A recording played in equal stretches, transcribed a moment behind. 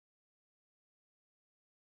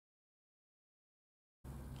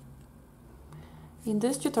In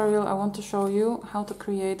this tutorial I want to show you how to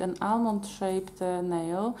create an almond shaped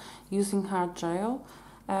nail using hard gel,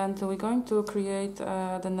 and we're going to create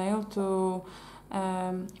the nail to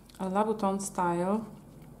a Louboutin style,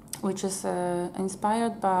 which is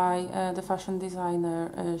inspired by the fashion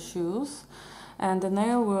designer shoes. And the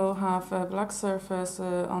nail will have a black surface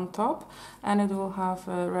on top, and it will have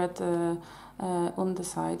a red on the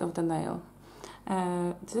side of the nail.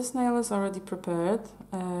 This nail is already prepared.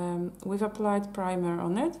 We've applied primer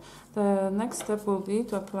on it. The next step will be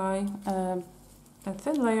to apply a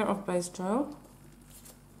thin layer of base gel.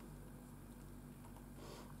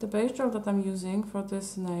 The base gel that I'm using for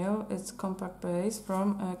this nail is compact base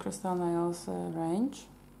from Christian Nails range.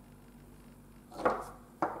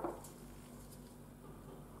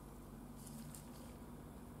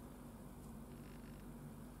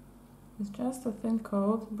 It's just a thin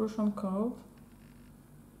coat, brush on coat.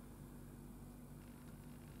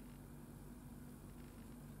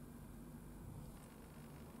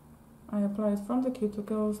 I apply it from the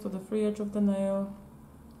cuticles to the free edge of the nail.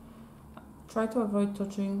 Try to avoid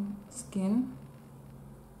touching skin.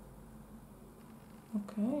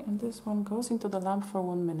 Okay, and this one goes into the lamp for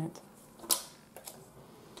 1 minute.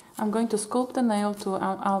 I'm going to sculpt the nail to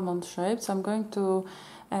almond shape, so I'm going to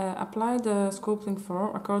apply the sculpting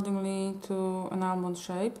form accordingly to an almond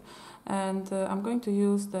shape, and I'm going to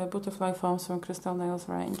use the butterfly foams from Christian Nails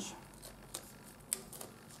range.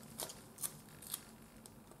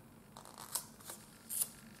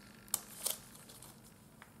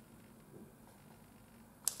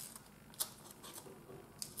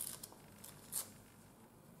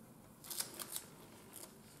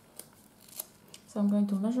 So I'm going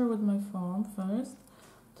to measure with my form first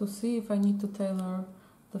to see if I need to tailor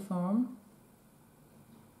the form.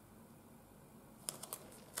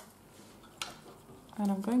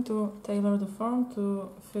 And I'm going to tailor the form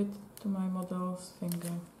to fit to my model's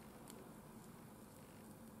finger.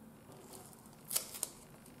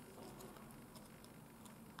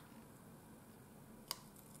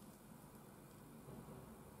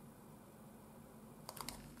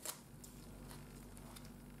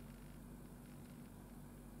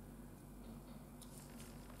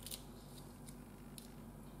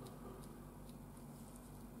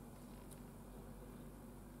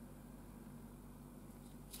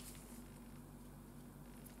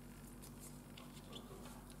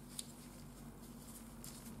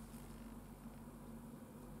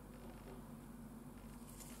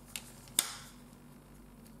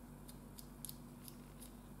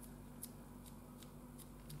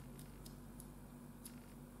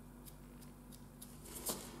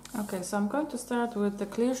 Okay, so I'm going to start with the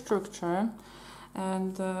clear structure,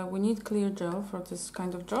 and we need clear gel for this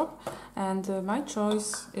kind of job, and my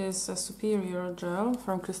choice is a superior gel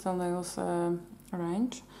from Christian Nails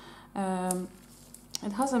range.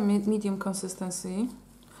 It has a medium consistency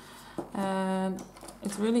and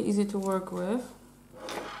it's really easy to work with.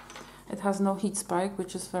 It has no heat spike,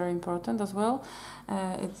 which is very important as well.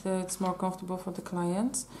 It's more comfortable for the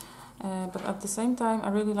clients. But at the same time, I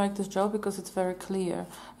really like this gel because it's very clear,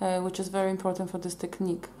 which is very important for this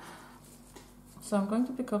technique. So I'm going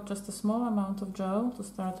to pick up just a small amount of gel to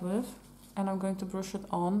start with, and I'm going to brush it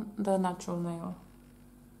on the natural nail.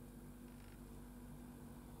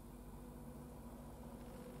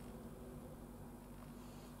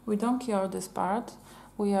 We don't cure this part,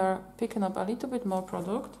 we are picking up a little bit more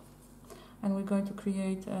product, and we're going to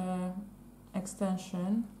create an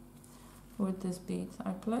extension with this bead.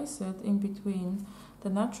 I place it in between the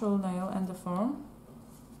natural nail and the form,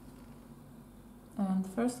 and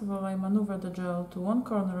first of all I maneuver the gel to one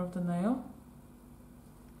corner of the nail,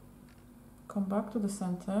 come back to the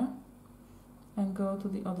center and go to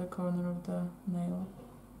the other corner of the nail.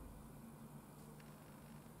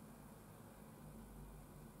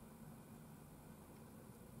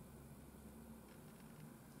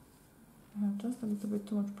 I have just a little bit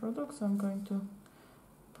too much product, so I'm going to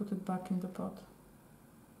put it back in the pot.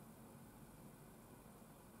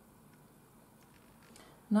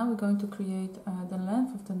 Now we're going to create the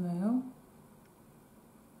length of the nail.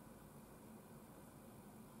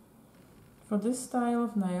 For this style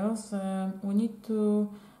of nails, we need to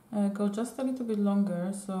go just a little bit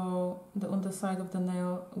longer, so the underside of the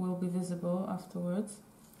nail will be visible afterwards.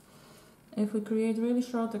 If we create really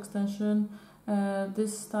short extension,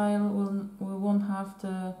 this style won't have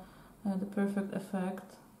the perfect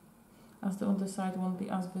effect, as the underside won't be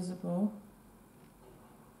as visible.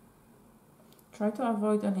 Try to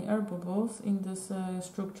avoid any air bubbles in this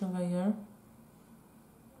structure layer.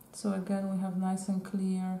 So again, we have nice and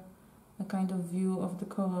clear a kind of view of the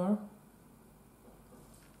color.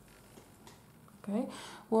 Okay,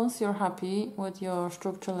 once you're happy with your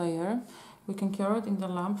structure layer, we can cure it in the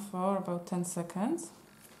lamp for about 10 seconds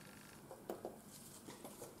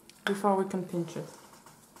before we can pinch it.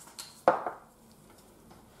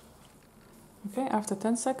 Okay, after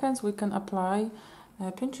 10 seconds we can apply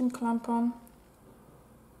a pinching clamp on.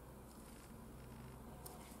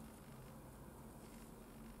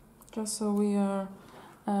 Just so we are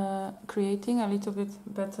creating a little bit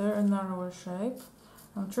better and narrower shape.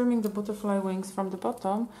 I'm trimming the butterfly wings from the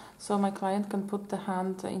bottom so my client can put the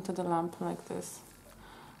hand into the lamp like this.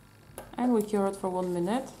 And we cure it for 1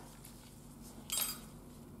 minute.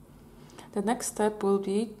 The next step will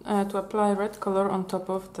be to apply red color on top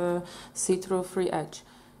of the see-through free edge.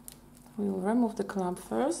 We will remove the clamp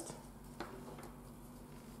first.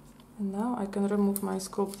 And now I can remove my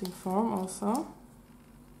sculpting form also.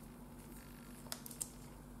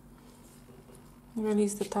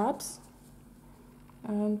 Release the tabs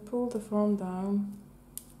and pull the form down.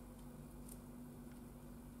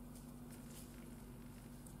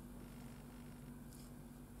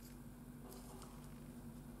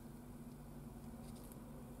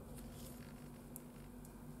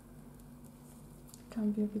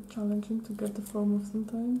 Can be a bit challenging to get the form off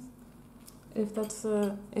sometimes.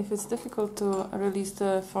 If it's difficult to release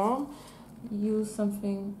the form, use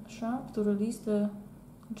something sharp to release the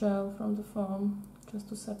gel from the form, just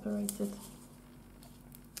to separate it.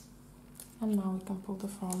 And now we can pull the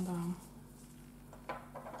form down.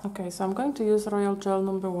 Okay, so I'm going to use Royal Gel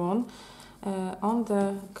number 1 on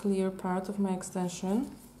the clear part of my extension.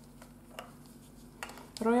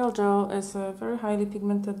 Royal Gel is a very highly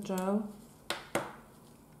pigmented gel.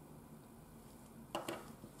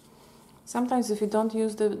 Sometimes if you don't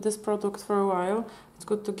use this product for a while, it's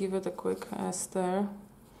good to give it a quick stir,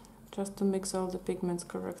 just to mix all the pigments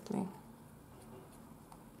correctly.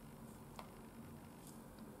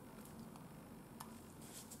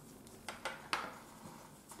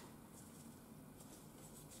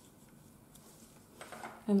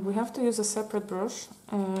 And we have to use a separate brush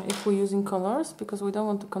if we're using colors, because we don't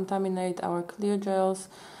want to contaminate our clear gels,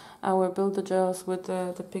 our builder gels with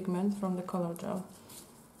the pigment from the color gel.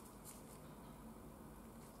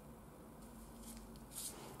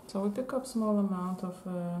 So we pick up small amount of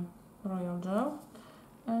Royal Gel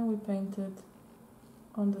and we paint it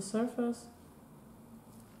on the surface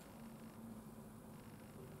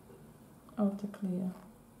of the clear.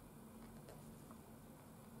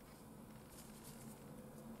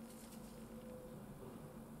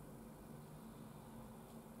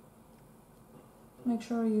 Make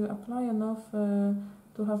sure you apply enough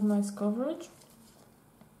to have nice coverage,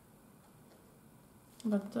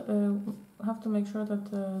 but have to make sure that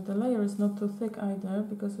the layer is not too thick either,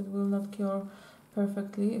 because it will not cure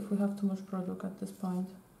perfectly if we have too much product at this point.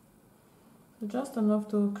 So just enough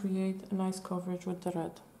to create a nice coverage with the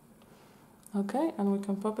red. Okay, and we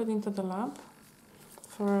can pop it into the lamp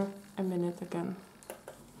for a minute again.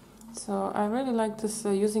 So I really like this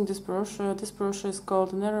using this brush. This brush is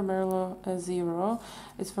called Nero Merlo Zero.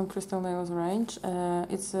 It's from Christian Louboutin's range.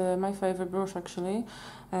 It's my favorite brush actually.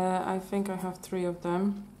 I think I have 3 of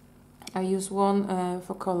them. I use one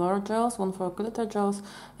for color gels, one for glitter gels,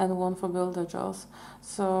 and one for builder gels.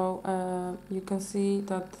 So you can see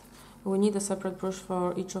that we need a separate brush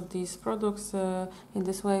for each of these products. In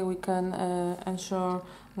this way we can ensure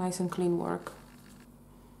nice and clean work.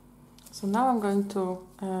 So now I'm going to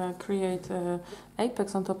create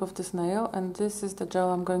apex on top of this nail, and this is the gel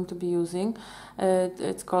I'm going to be using.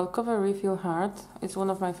 It's called Cover Refill Hard. It's one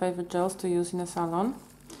of my favorite gels to use in a salon.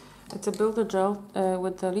 It's a builder gel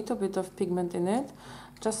with a little bit of pigment in it,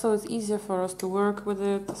 just so it's easier for us to work with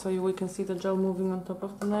it, so we can see the gel moving on top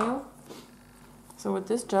of the nail. So with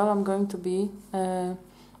this gel I'm going to be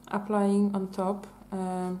applying on top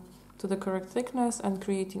to the correct thickness and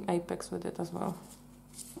creating apex with it as well.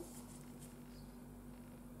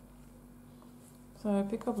 So I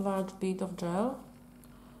pick up a large bead of gel,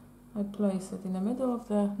 I place it in the middle of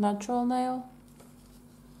the natural nail,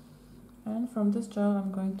 and from this gel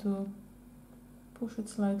I'm going to push it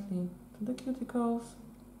slightly to the cuticles,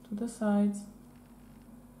 to the sides.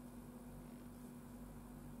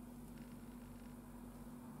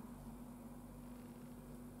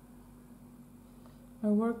 I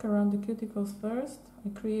work around the cuticles first.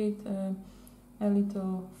 I create a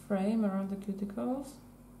little frame around the cuticles.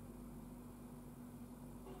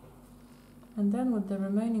 And then with the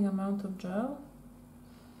remaining amount of gel,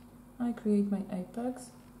 I create my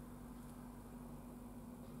apex.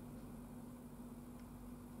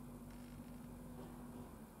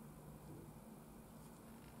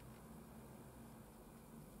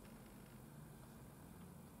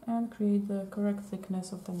 And create the correct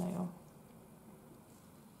thickness of the nail.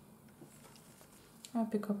 I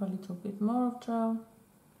pick up a little bit more of gel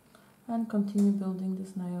and continue building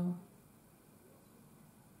this nail.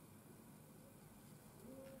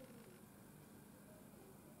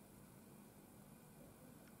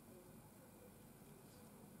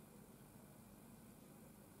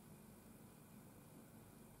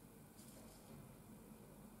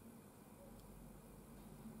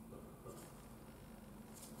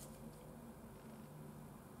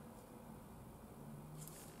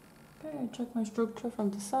 Okay, I check my structure from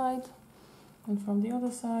the side and from the other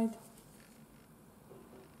side.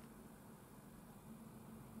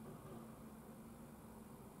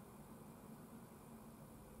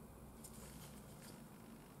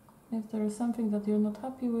 If there is something that you're not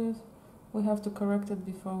happy with, we have to correct it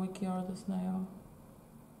before we cure this nail.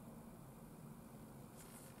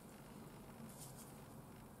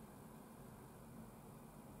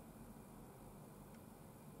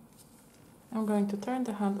 I'm going to turn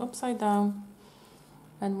the hand upside down,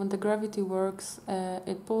 and when the gravity works,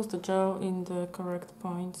 it pulls the gel in the correct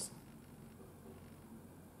points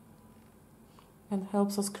and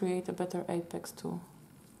helps us create a better apex too.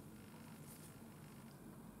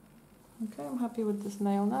 Okay, I'm happy with this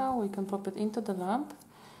nail now. We can pop it into the lamp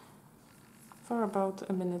for about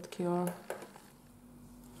a minute cure.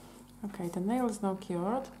 Okay, the nail is now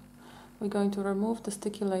cured. We're going to remove the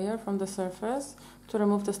sticky layer from the surface. To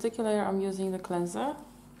remove the sticky layer, I'm using the cleanser.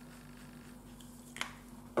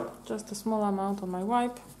 Just a small amount on my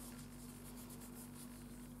wipe.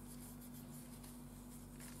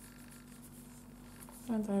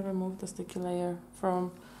 And I remove the sticky layer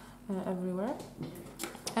from everywhere.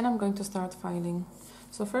 And I'm going to start filing.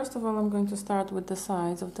 So first of all, I'm going to start with the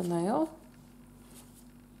sides of the nail.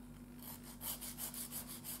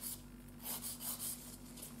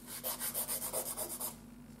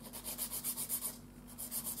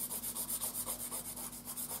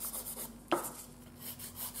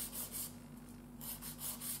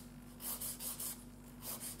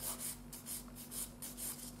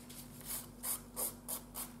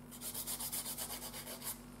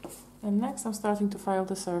 And next I'm starting to file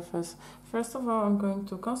the surface. First of all, I'm going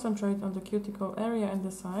to concentrate on the cuticle area and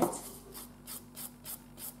the sides.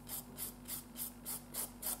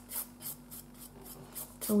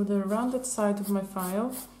 So with the rounded side of my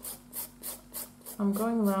file, I'm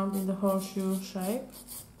going round in the horseshoe shape.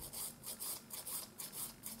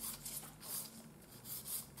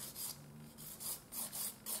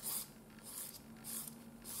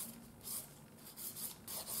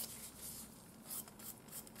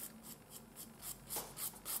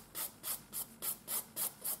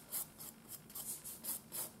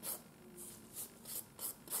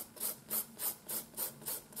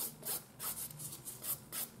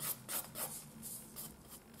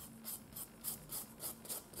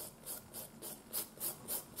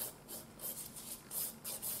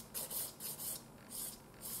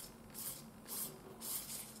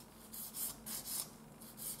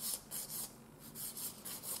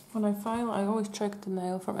 When I file, I always check the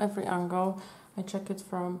nail from every angle. I check it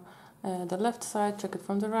from the left side, check it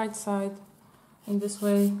from the right side. In this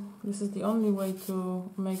way, this is the only way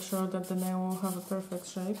to make sure that the nail will have a perfect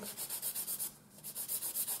shape.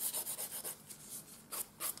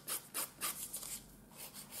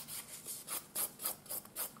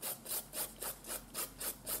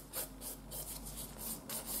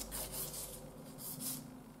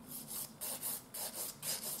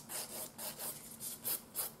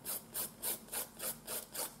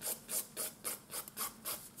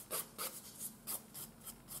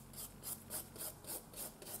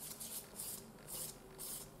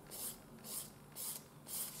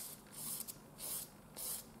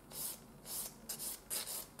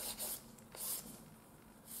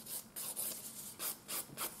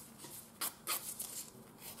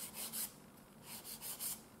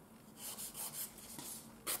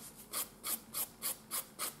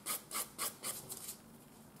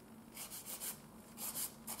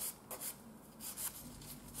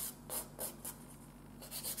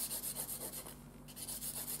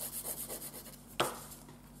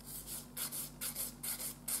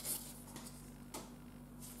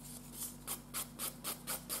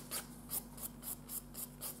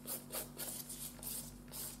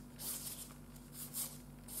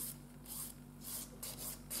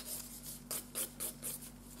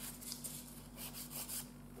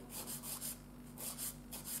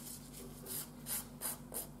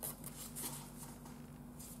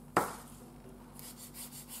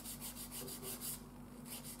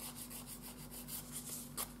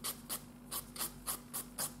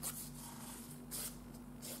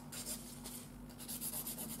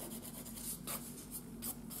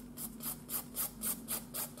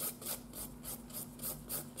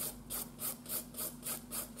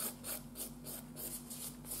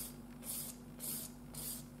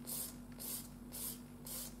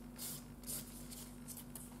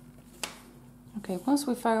 Okay, once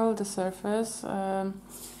we file the surface to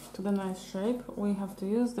the nice shape, we have to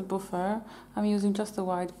use the buffer. I'm using just a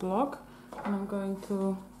white block, and I'm going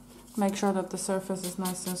to make sure that the surface is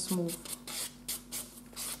nice and smooth.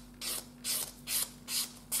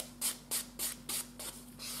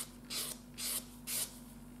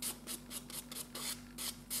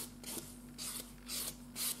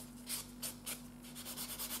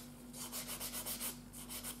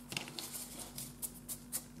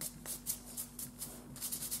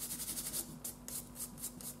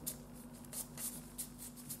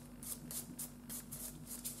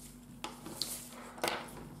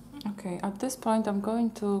 Okay, at this point I'm going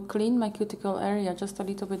to clean my cuticle area just a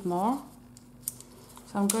little bit more.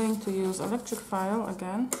 So I'm going to use electric file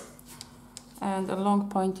again and a long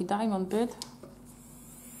pointy diamond bit.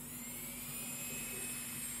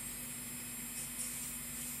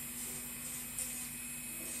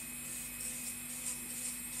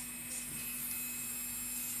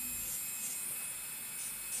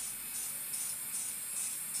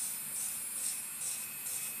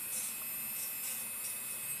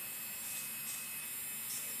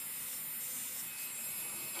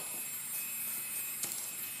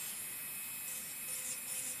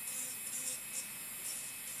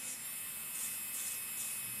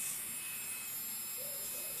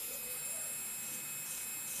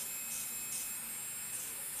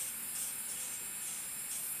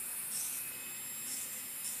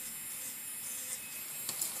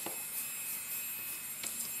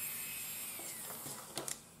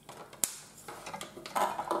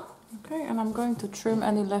 Okay, and I'm going to trim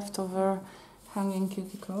any leftover hanging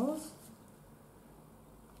cuticles,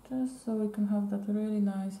 just so we can have that really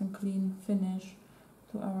nice and clean finish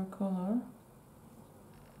to our collar.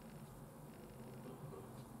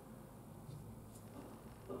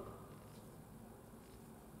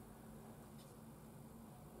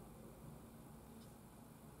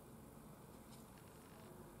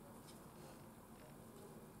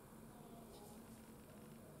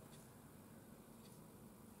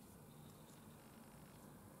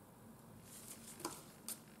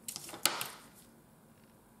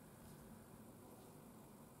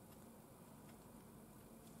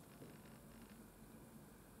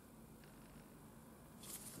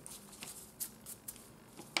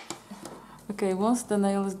 Okay, once the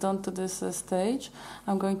nail is done to this stage,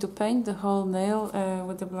 I'm going to paint the whole nail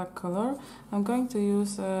with the black color. I'm going to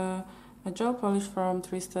use a gel polish from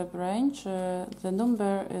 3-step range. The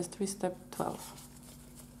number is 3-step 12.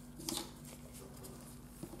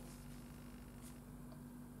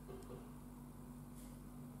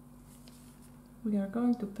 We are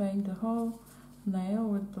going to paint the whole nail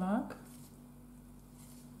with black.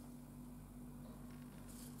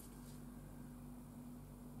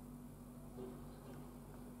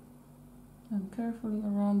 And carefully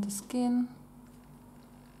around the skin.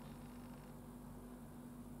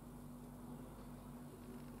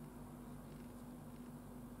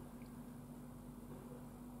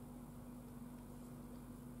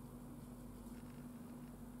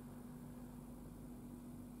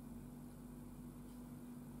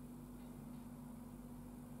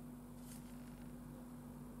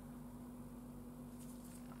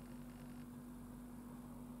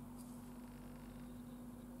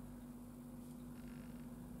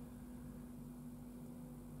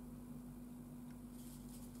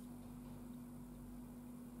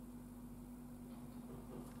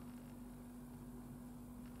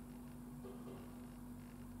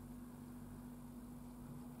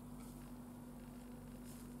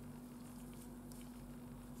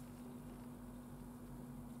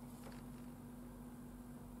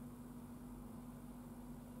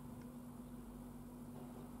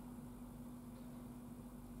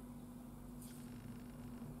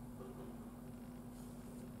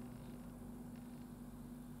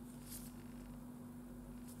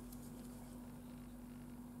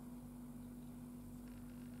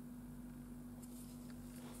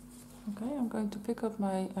 Okay, I'm going to pick up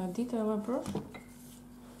my detailer brush.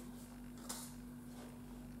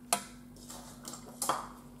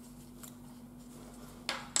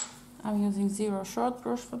 I'm using 0 short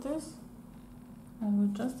brush for this, and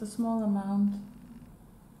with just a small amount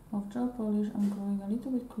of gel polish I'm going a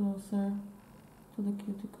little bit closer to the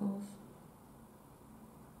cuticles.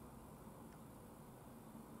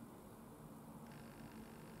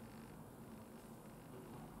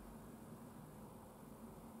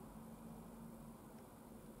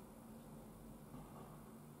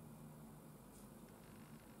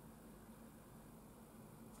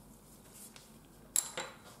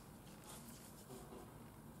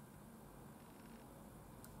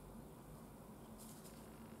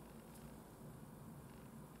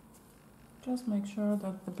 Just make sure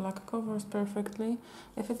that the black covers perfectly.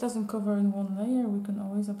 If it doesn't cover in one layer, we can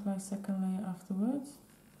always apply second layer afterwards.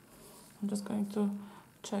 I'm just going to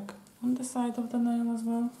check on the side of the nail as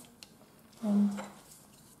well, and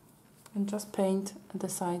just paint the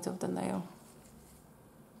sides of the nail.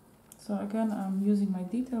 So again, I'm using my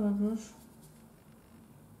detailer brush.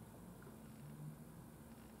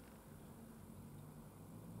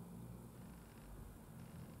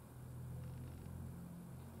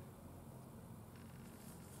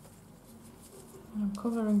 I'm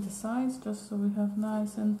covering the sides just so we have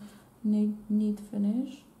nice and neat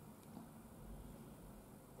finish.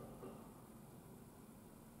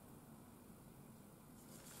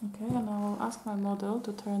 Okay, and I will ask my model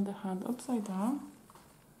to turn the hand upside down.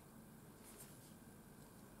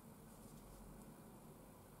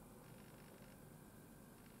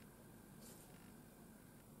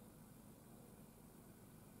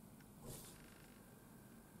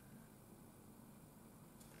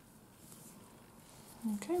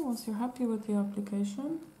 Okay, once you're happy with the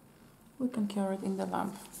application, we can cure it in the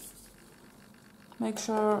lamp. Make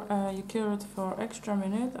sure you cure it for extra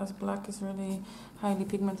minute, as black is really highly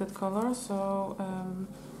pigmented color, so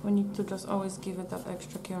we need to just always give it that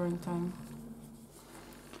extra curing time.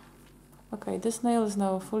 Okay, this nail is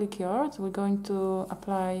now fully cured. We're going to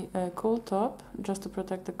apply a cool top just to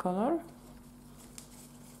protect the color.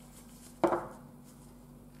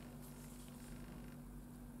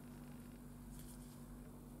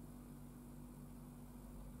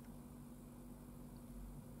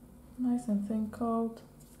 Nice and thin coat.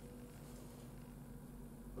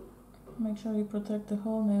 Make sure you protect the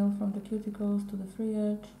whole nail from the cuticles to the free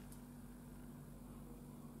edge.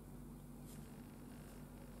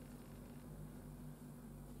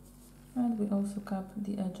 And we also cap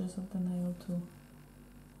the edges of the nail too.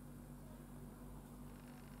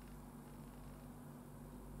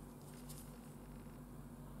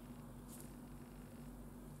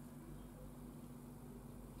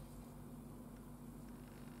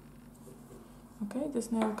 Okay,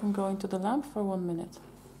 this nail can go into the lamp for 1 minute.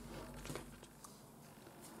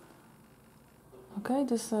 Okay,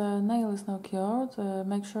 this nail is now cured.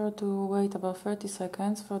 Make sure to wait about 30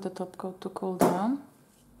 seconds for the top coat to cool down.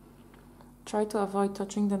 Try to avoid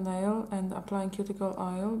touching the nail and applying cuticle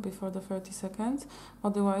oil before the 30 seconds,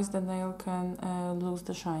 otherwise the nail can lose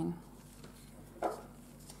the shine.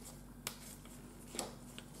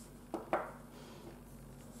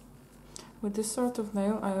 With this sort of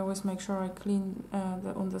nail, I always make sure I clean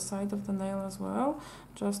on the side of the nail as well,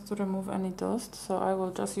 just to remove any dust. So I will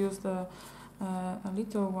just use a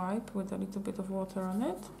little wipe with a little bit of water on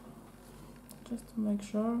it, just to make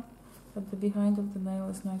sure that the behind of the nail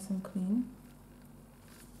is nice and clean.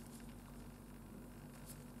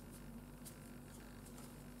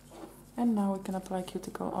 And now we can apply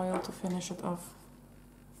cuticle oil to finish it off.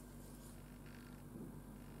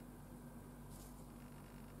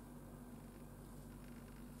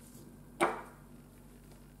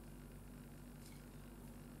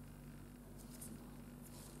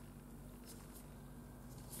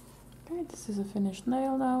 Okay, this is a finished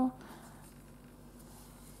nail now,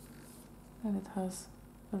 and it has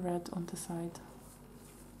a red on the side.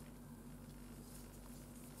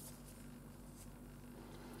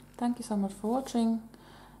 Thank you so much for watching.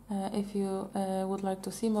 If you would like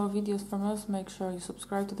to see more videos from us, make sure you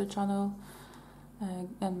subscribe to the channel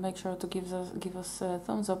and make sure to give us a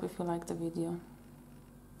thumbs up if you like the video.